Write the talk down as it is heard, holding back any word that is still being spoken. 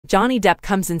Johnny Depp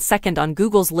comes in second on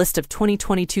Google's list of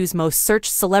 2022's most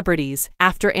searched celebrities,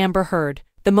 after Amber Heard.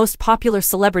 The most popular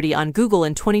celebrity on Google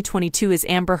in 2022 is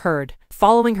Amber Heard.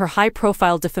 Following her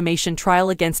high-profile defamation trial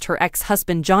against her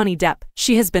ex-husband Johnny Depp,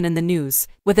 she has been in the news.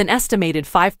 With an estimated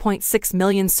 5.6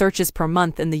 million searches per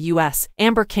month in the US,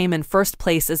 Amber came in first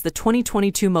place as the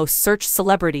 2022 most searched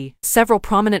celebrity. Several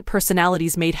prominent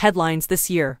personalities made headlines this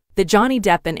year. The Johnny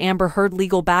Depp and Amber Heard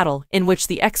legal battle, in which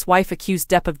the ex-wife accused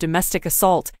Depp of domestic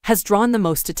assault, has drawn the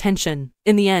most attention.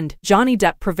 In the end, Johnny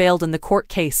Depp prevailed in the court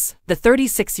case. The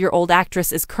 36-year-old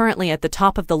actress is currently at the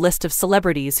top of the list of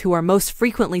celebrities who are most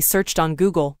frequently searched on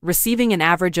Google, receiving an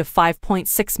average of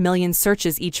 5.6 million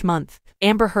searches each month.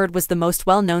 Amber Heard was the most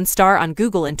well-known star on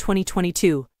Google in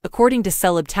 2022. According to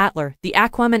Celeb Tatler, the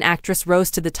Aquaman actress rose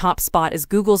to the top spot as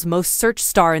Google's most searched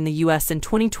star in the US in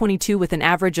 2022 with an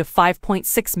average of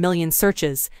 5.6 million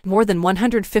searches. More than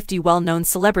 150 well-known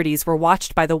celebrities were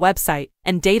watched by the website,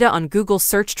 and data on Google's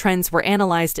search trends were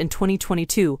analyzed in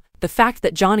 2022. The fact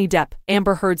that Johnny Depp,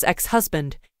 Amber Heard's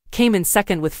ex-husband, came in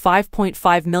second with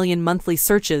 5.5 million monthly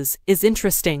searches is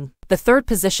interesting. The third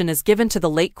position is given to the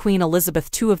late Queen Elizabeth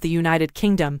II of the United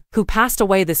Kingdom, who passed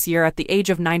away this year at the age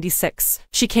of 96.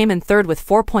 She came in third with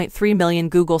 4.3 million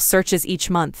Google searches each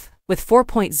month. With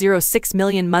 4.06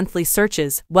 million monthly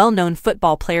searches, well-known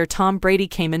football player Tom Brady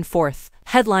came in fourth.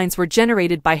 Headlines were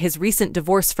generated by his recent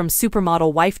divorce from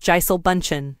supermodel wife Gisele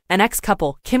Bündchen. An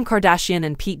ex-couple, Kim Kardashian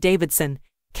and Pete Davidson,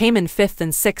 came in fifth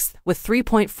and sixth, with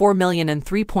 3.4 million and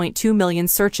 3.2 million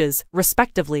searches,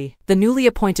 respectively. The newly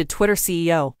appointed Twitter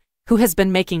CEO, who has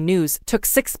been making news, took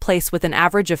sixth place with an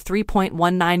average of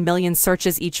 3.19 million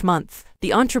searches each month.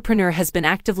 The entrepreneur has been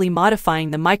actively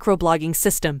modifying the microblogging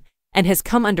system and has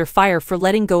come under fire for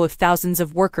letting go of thousands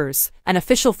of workers. An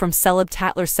official from Celeb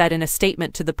Tatler said in a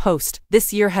statement to the Post,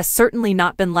 "This year has certainly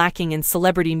not been lacking in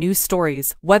celebrity news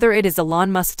stories, whether it is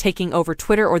Elon Musk taking over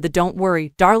Twitter or the don't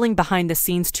worry, darling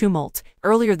behind-the-scenes tumult."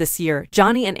 Earlier this year,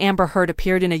 Johnny and Amber Heard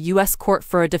appeared in a U.S. court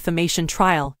for a defamation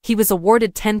trial. He was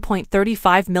awarded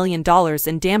 $10.35 million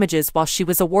in damages while she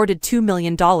was awarded $2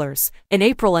 million. In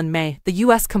April and May, the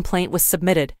U.S. complaint was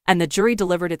submitted, and the jury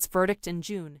delivered its verdict in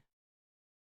June.